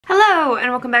Hello and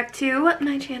welcome back to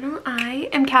my channel. I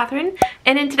am Catherine,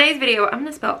 and in today's video I'm going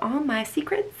to spill all my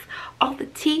secrets, all the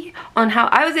tea on how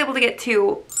I was able to get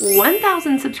to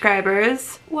 1,000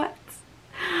 subscribers. What?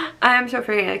 I'm so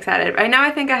freaking excited. Right now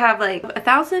I think I have like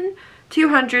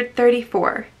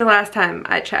 1,234 the last time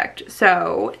I checked.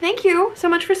 So thank you so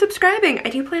much for subscribing. I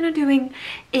do plan on doing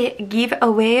a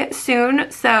giveaway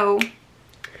soon, so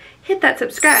hit that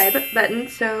subscribe button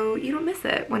so you don't miss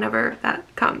it whenever that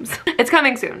comes. It's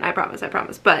coming soon, I promise,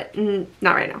 but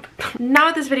not right now. Not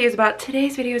what this video is about.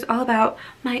 Today's video is all about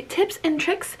my tips and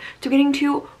tricks to getting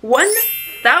to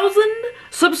 1,000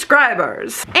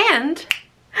 subscribers and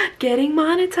getting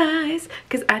monetized,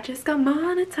 because I just got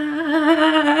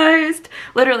monetized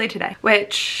literally today,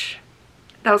 which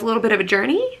that was a little bit of a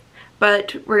journey.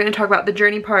 But we're going to talk about the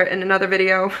journey part in another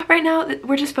video. Right now,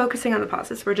 we're just focusing on the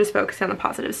positives. We're just focusing on the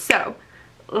positives. So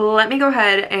let me go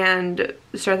ahead and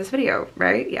start this video,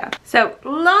 right? Yeah. So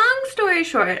long story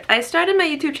short, I started my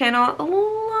YouTube channel a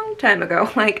long time ago,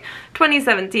 like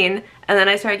 2017. And then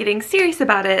I started getting serious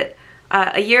about it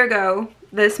a year ago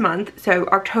this month. So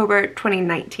October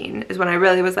 2019 is when I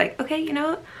really was like, okay, you know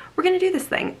what? We're going to do this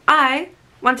thing. I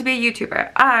want to be a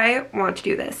YouTuber. I want to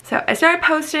do this. So I started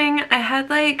posting. I had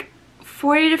like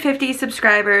 40 to 50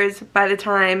 subscribers by the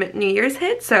time New Year's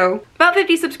hit, so about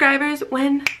 50 subscribers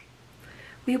when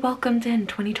we welcomed in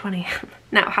 2020.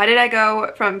 Now, how did I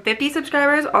go from 50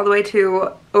 subscribers all the way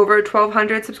to over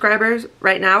 1,200 subscribers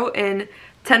right now in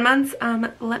 10 months?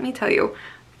 Let me tell you.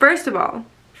 First of all,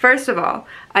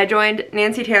 I joined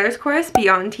Nancy Taylor's course,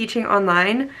 Beyond Teaching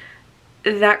Online.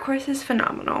 That course is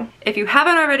phenomenal. If you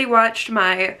haven't already watched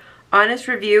my honest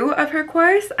review of her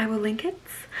course, I will link it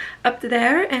up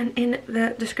there and in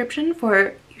the description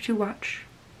for you to watch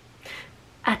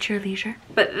at your leisure.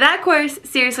 But that course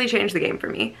seriously changed the game for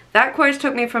me. That course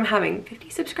took me from having 50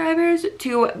 subscribers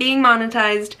to being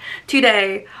monetized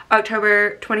today,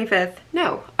 October 26th,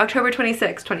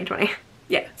 2020.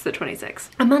 Yeah, it's the 26th.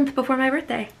 A month before my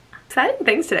birthday. Exciting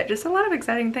things today, just a lot of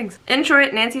exciting things. In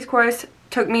short, Nancy's course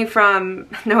took me from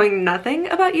knowing nothing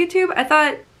about YouTube.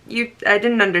 I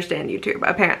didn't understand YouTube,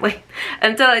 apparently,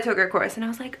 until I took her course, and I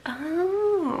was like,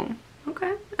 oh,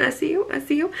 okay, I see you.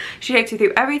 She takes you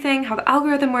through everything, how the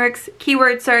algorithm works,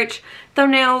 keyword search,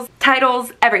 thumbnails,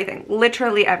 titles, everything,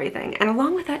 literally everything. And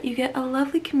along with that, you get a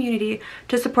lovely community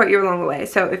to support you along the way.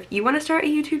 So if you want to start a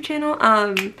YouTube channel,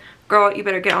 girl, you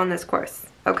better get on this course,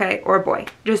 okay? Or boy,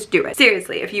 just do it.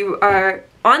 Seriously, if you are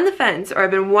on the fence or have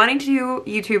been wanting to do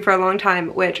YouTube for a long time,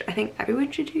 which I think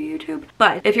everyone should do YouTube,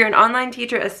 but if you're an online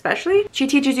teacher especially, she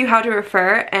teaches you how to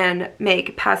refer and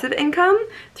make passive income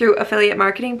through affiliate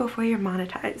marketing before you're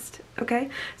monetized, okay?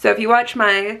 So if you watch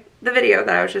the video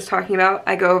that I was just talking about,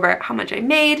 I go over how much I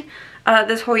made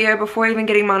this whole year before even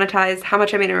getting monetized, how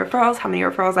much I made in referrals, how many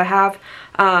referrals I have.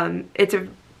 It's a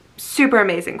super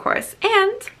amazing course,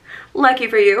 and lucky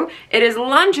for you, it is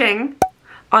launching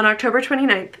on October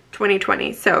 29th,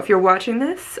 2020. So if you're watching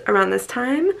this around this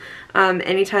time,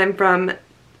 anytime from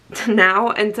now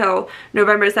until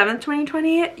November 7th,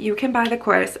 2020, you can buy the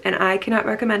course, and I cannot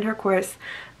recommend her course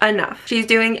enough. She's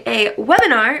doing a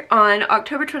webinar on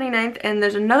October 29th, and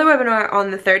there's another webinar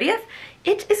on the 30th.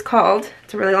 It is called,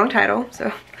 it's a really long title,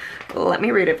 so let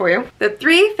me read it for you. The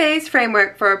 3-phase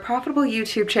framework for a profitable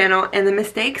YouTube channel and the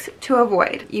mistakes to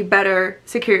avoid. You better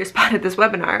secure your spot at this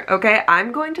webinar, okay?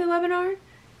 I'm going to the webinar,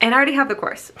 and I already have the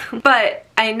course. But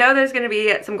I know there's gonna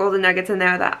be some golden nuggets in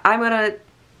there that I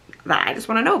just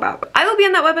wanna know about. I will be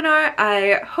in that webinar.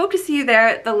 I hope to see you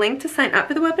there. The link to sign up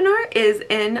for the webinar is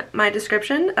in my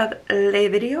description of the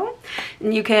video.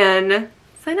 And you can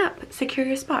sign up, secure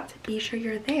your spot, be sure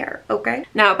you're there, okay?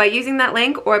 Now, by using that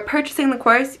link or purchasing the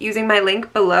course using my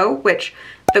link below, which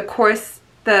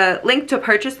the link to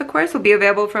purchase the course will be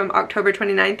available from October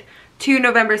 29th to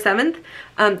November 7th.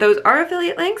 Those are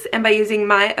affiliate links, and by using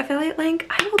my affiliate link,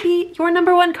 I will be your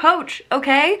 #1 coach,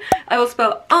 okay? I will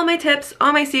spill all my tips,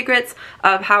 all my secrets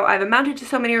of how I've amounted to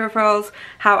so many referrals,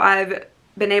 how I've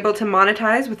been able to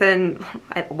monetize within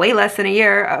way less than a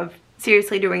year of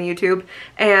seriously doing YouTube,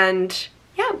 and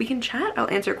yeah, we can chat. I'll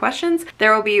answer questions.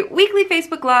 There will be weekly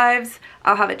Facebook Lives.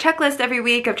 I'll have a checklist every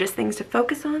week of just things to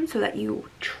focus on so that you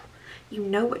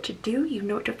know what to do, you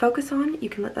know what to focus on. You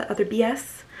can let that other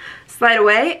BS slide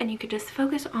away, and you can just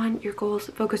focus on your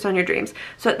goals, focus on your dreams.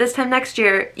 So at this time next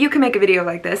year, you can make a video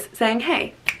like this saying,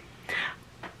 hey,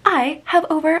 I have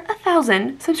over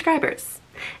 1,000 subscribers,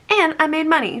 and I made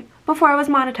money before I was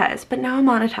monetized, but now I'm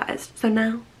monetized. So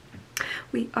now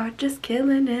We are just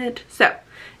killing it. So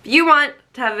if you want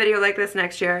to have a video like this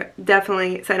next year,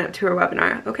 definitely sign up to our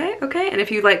webinar, okay? Okay, and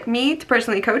if you'd like me to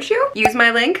personally coach you, use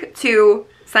my link to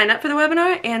sign up for the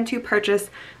webinar and to purchase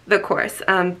the course.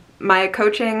 My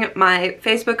coaching, my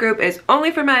Facebook group is only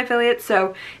for my affiliates,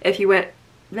 so if you want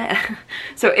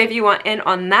in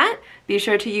on that, be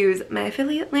sure to use my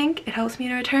affiliate link. It helps me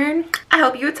in return. I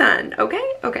help you a ton,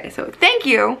 okay? Okay, so thank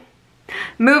you.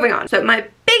 Moving on. So my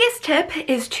biggest tip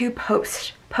is to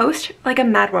post. Post like a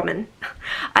madwoman.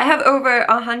 I have over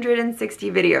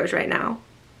 160 videos right now.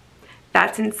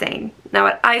 That's insane. Now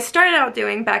what I started out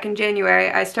doing back in January,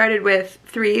 I started with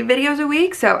 3 videos a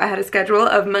week. So I had a schedule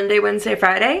of Monday, Wednesday,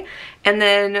 Friday. And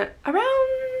then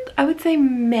around, I would say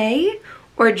May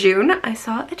or June, I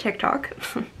saw a TikTok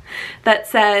that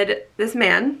said this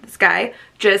guy,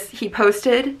 he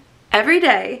posted every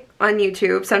day on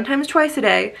YouTube, sometimes twice a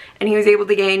day, and he was able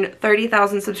to gain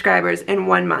 30,000 subscribers in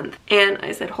 1 month. And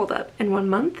I said, hold up, in 1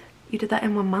 month? You did that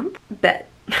in 1 month? Bet.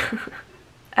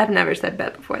 I've never said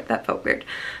bet before, that felt weird.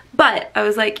 But I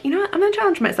was like, you know what, I'm gonna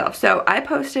challenge myself. So I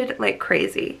posted like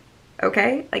crazy,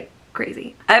 okay? Like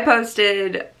crazy. I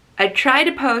tried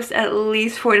to post at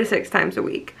least 4 to 6 times a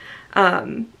week.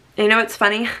 You know what's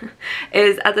funny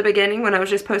is at the beginning when I was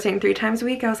just posting 3 times a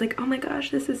week, I was like, oh my gosh,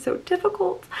 this is so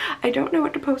difficult. I don't know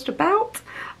what to post about.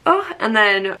 Oh, and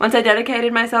then once I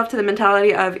dedicated myself to the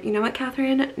mentality of, you know what,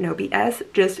 Catherine, no BS,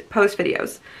 just post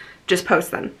videos. Just post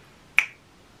them.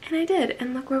 And I did,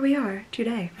 and look where we are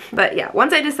today. But yeah,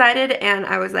 once I decided and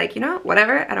I was like, you know,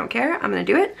 whatever, I don't care, I'm gonna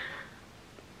do it.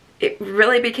 It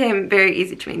really became very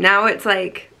easy to me. Now it's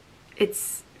like,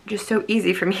 it's just so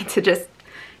easy for me to just,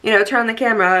 you know, turn on the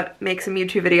camera, make some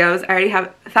YouTube videos. I already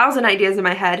have 1,000 ideas in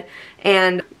my head,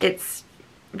 and it's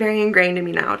very ingrained in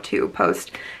me now to post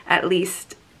at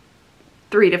least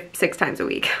 3 to 6 times a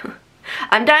week.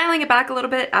 I'm dialing it back a little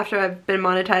bit after I've been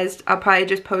monetized. I'll probably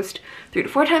just post 3 to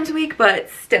 4 times a week,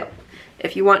 but still,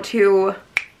 if you want to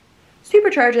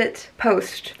supercharge it,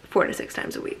 post 4 to 6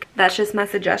 times a week. That's just my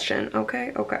suggestion,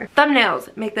 okay? Okay.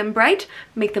 Thumbnails, make them bright,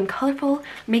 make them colorful,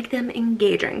 make them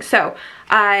engaging. So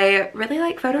I really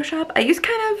like Photoshop.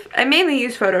 I mainly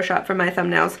use Photoshop for my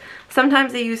thumbnails.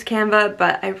 Sometimes I use Canva,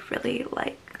 but I really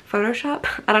like Photoshop.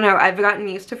 I don't know, I've gotten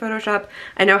used to Photoshop.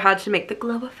 I know how to make the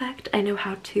glow effect. I know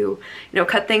how to, you know,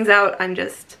 cut things out.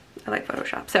 I like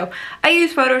Photoshop. So I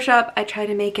use Photoshop. I try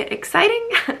to make it exciting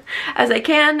as I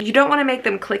can. You don't want to make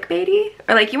them clickbaity,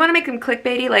 or like you want to make them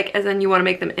clickbaity, like as in you want to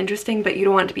make them interesting, but you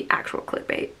don't want it to be actual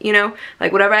clickbait, you know?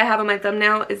 Like whatever I have on my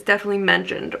thumbnail is definitely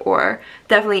mentioned or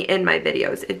definitely in my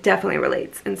videos. It definitely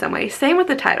relates in some way. Same with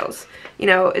the titles. You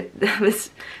know,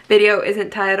 this video isn't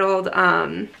titled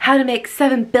how to make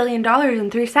 $7 billion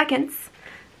in 3 seconds,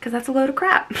 because that's a load of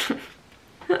crap.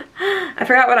 I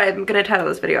forgot what I'm gonna title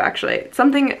this video actually.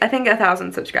 Something, I think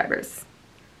 1,000 subscribers.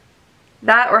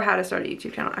 That or how to start a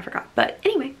YouTube channel, I forgot. But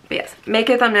anyway, but yes, make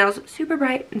your thumbnails super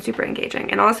bright and super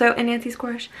engaging. And also in Nancy's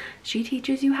course, she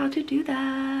teaches you how to do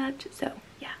that. So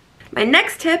yeah. My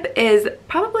next tip is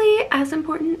probably as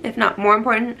important, if not more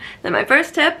important, than my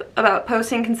first tip about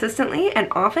posting consistently and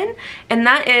often. And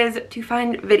that is to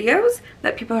find videos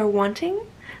that people are wanting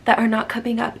that are not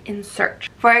coming up in search.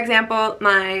 For example,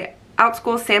 my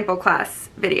Outschool sample class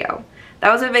video.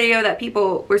 That was a video that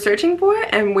people were searching for,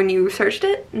 and when you searched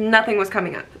it, nothing was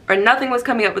coming up, or nothing was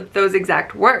coming up with those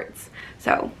exact words.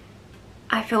 So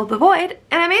I filled the void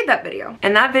and I made that video.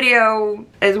 And that video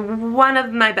is one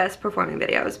of my best performing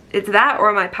videos. It's that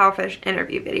or my Powfish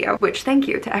interview video, which thank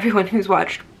you to everyone who's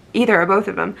watched either or both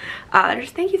of them.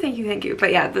 Just thank you.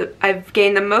 But yeah, I've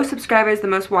gained the most subscribers, the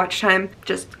most watch time,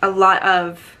 just a lot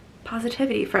of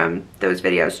positivity from those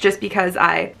videos, just because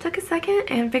I took a second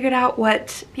and figured out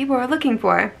what people were looking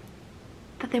for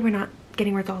that they were not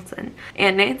getting results in.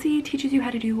 And Nancy teaches you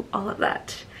how to do all of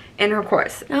that in her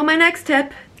course. Now my next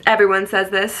tip, everyone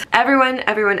says this. Everyone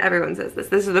says this.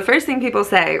 This is the first thing people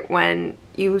say when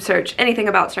you search anything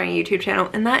about starting a YouTube channel,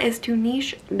 and that is to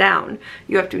niche down.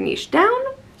 You have to niche down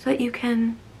so that you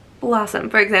can blossom.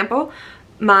 For example,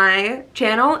 my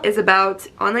channel is about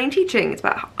online teaching. It's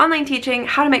about online teaching,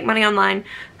 how to make money online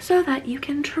so that you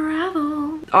can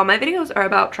travel. All my videos are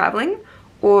about traveling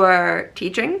or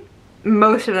teaching.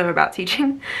 Most of them are about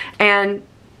teaching and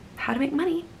how to make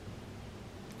money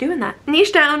doing that.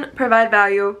 Niche down, provide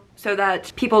value so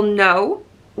that people know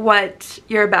what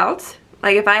you're about.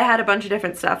 Like if I had a bunch of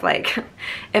different stuff, like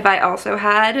if I also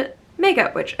had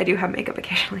makeup, which I do have makeup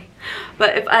occasionally,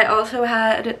 but if I also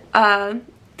had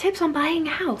tips on buying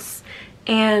a house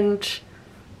and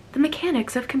the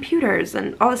mechanics of computers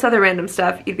and all this other random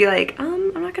stuff, you'd be like,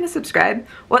 I'm not gonna subscribe.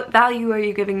 What value are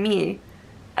you giving me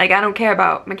Like, I don't care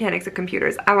about mechanics of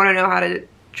computers. I want to know how to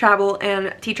travel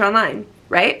and teach online,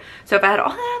 right? So if I had all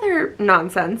that other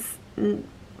nonsense,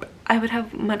 I would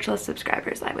have much less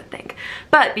subscribers, I would think.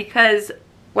 But because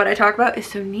what I talk about is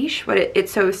so niche,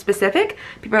 it's so specific,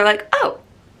 people are like, oh,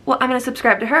 well, I'm gonna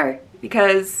subscribe to her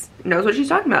because knows what she's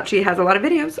talking about. She has a lot of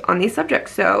videos on these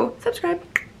subjects, so subscribe.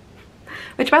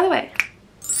 Which, by the way,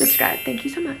 subscribe, thank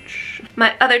you so much.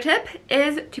 My other tip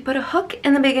is to put a hook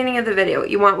in the beginning of the video.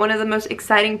 You want one of the most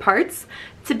exciting parts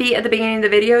to be at the beginning of the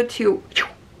video to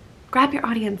grab your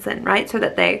audience in, right? So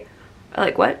that they are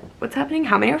like, what's happening?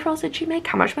 How many referrals did she make?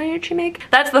 How much money did she make?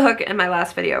 That's the hook in my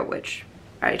last video, which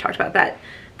I already talked about that.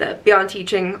 The Beyond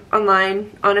Teaching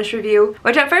Online Honest Review,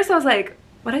 which at first I was like,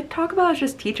 what I talk about is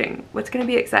just teaching. What's gonna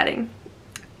be exciting?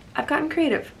 I've gotten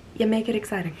creative. You make it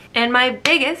exciting. And my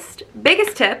biggest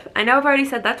tip, I know I've already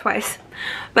said that twice,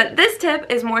 but this tip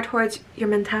is more towards your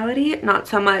mentality, not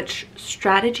so much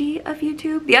strategy of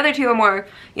YouTube. The other two are more,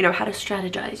 you know, how to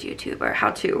strategize YouTube or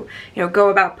how to, you know, go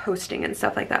about posting and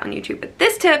stuff like that on YouTube. But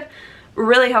this tip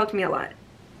really helped me a lot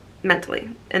mentally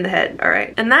in the head, all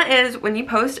right? And that is, when you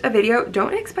post a video,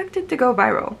 don't expect it to go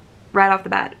viral right off the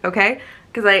bat, okay?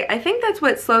 Because I think that's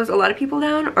what slows a lot of people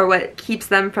down, or what keeps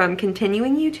them from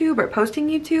continuing YouTube or posting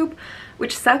YouTube,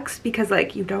 which sucks because,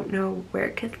 like, you don't know where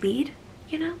it could lead,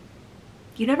 you know?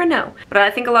 You never know. But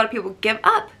I think a lot of people give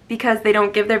up because they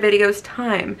don't give their videos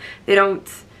time. They don't,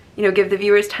 you know, give the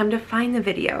viewers time to find the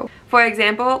video. For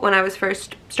example, when I was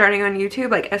first starting on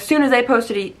YouTube, like, as soon as I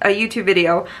posted a YouTube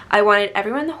video, I wanted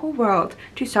everyone in the whole world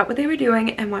to stop what they were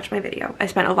doing and watch my video. I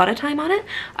spent a lot of time on it.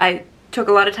 I took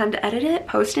a lot of time to edit it,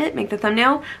 post it, make the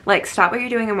thumbnail. Like, stop what you're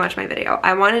doing and watch my video.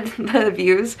 I wanted the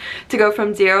views to go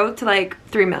from 0 to like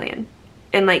 3 million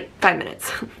in like 5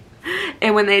 minutes.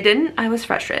 And when they didn't, I was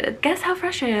frustrated. Guess how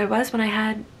frustrated I was when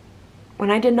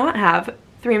I did not have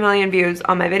 3 million views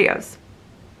on my videos?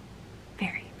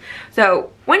 Very.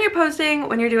 So when you're posting,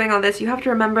 when you're doing all this, you have to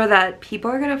remember that people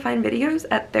are gonna find videos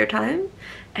at their time.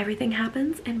 Everything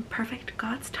happens in perfect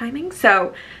God's timing.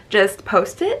 So just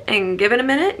post it and give it a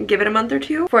minute, give it a month or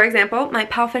two. For example, my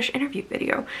Palfish interview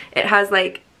video, it has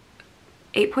like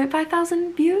 8.5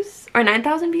 thousand views or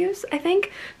 9,000 views, I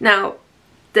think. Now,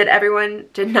 did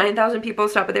 9,000 people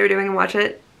stop what they were doing and watch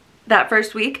it that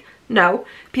first week? No.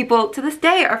 People to this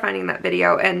day are finding that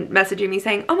video and messaging me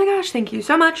saying, oh my gosh, thank you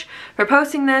so much for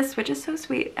posting this, which is so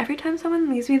sweet. Every time someone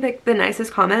leaves me the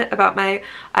nicest comment about my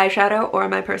eyeshadow or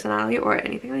my personality or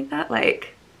anything like that,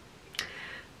 like,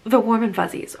 the warm and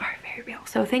fuzzies are very real.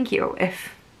 So thank you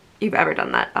if you've ever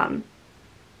done that.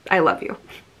 I love you.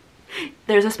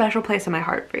 There's a special place in my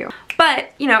heart for you.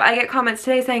 But, you know, I get comments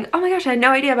today saying, oh my gosh, I had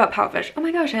no idea about Palfish. Oh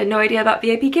my gosh, I had no idea about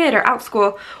VIP Kid or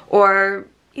OutSchool or,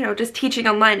 you know, just teaching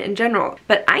online in general.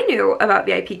 But I knew about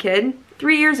VIP Kid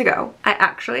 3 years ago. I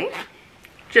actually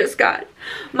just got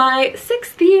my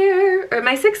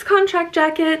 6th contract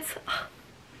jackets.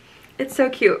 It's so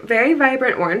cute. Very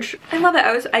vibrant orange. I love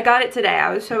it. I got it today.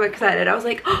 I was so excited. I was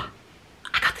like, oh,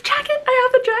 I got the jacket. I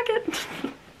have the jacket.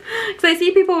 Because I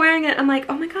see people wearing it. I'm like,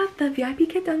 oh my god, the VIP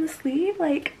Kid down the sleeve.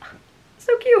 Like,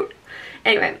 so cute.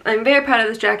 Anyway, I'm very proud of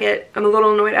this jacket. I'm a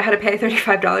little annoyed I had to pay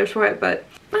 $35 for it, but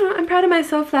I don't know, I'm proud of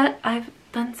myself that I've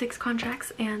done 6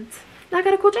 contracts and I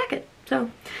got a cool jacket. So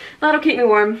that'll keep me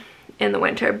warm in the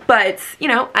winter. But, you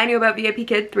know, I knew about VIP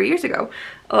Kid 3 years ago.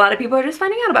 A lot of people are just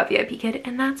finding out about VIP Kid,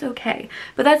 and that's okay.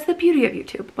 But that's the beauty of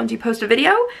YouTube. Once you post a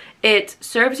video, it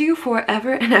serves you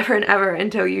forever and ever and ever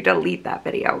until you delete that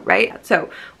video, right? So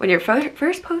when you're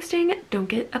first posting, don't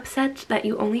get upset that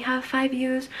you only have 5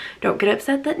 views. Don't get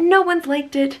upset that no one's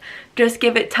liked it. Just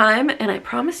give it time, and I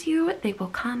promise you, they will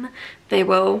come. They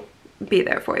will be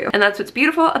there for you. And that's what's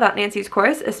beautiful about Nancy's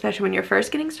course, especially when you're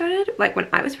first getting started. Like when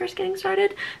I was first getting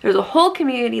started, there's a whole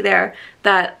community there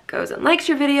that goes and likes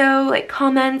your video, like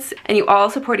comments, and you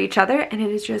all support each other, and it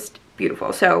is just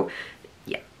beautiful. So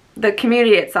yeah, the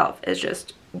community itself is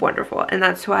just wonderful, and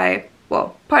that's why,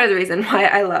 well, part of the reason why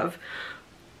I love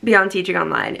Beyond Teaching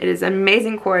Online. It is an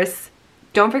amazing course.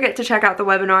 Don't forget to check out the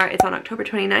webinar. It's on October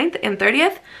 29th and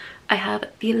 30th. I have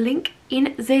the link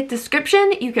in the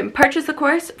description. You can purchase the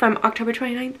course from October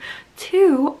 29th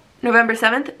to November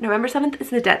 7th. November 7th is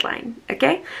the deadline,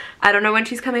 okay? I don't know when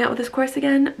she's coming out with this course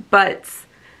again, but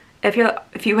if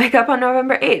you wake up on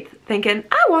November 8th thinking,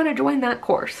 I want to join that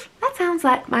course, that sounds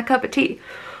like my cup of tea,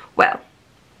 well,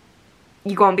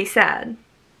 you're gonna be sad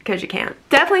because you can't.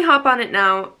 Definitely hop on it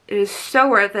now. It is so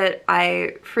worth it.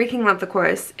 I freaking love the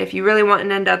course. If you really want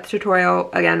an in-depth tutorial,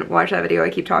 again, watch that video I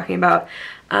keep talking about.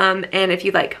 And if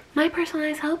you'd like my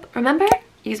personalized help, remember,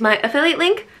 use my affiliate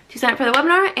link to sign up for the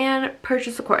webinar and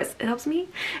purchase the course. It helps me,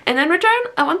 and in return,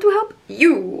 I want to help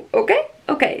you, okay?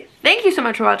 Okay, thank you so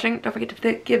much for watching. Don't forget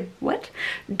to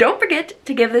Don't forget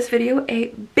to give this video a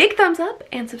big thumbs up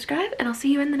and subscribe, and I'll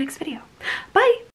see you in the next video. Bye!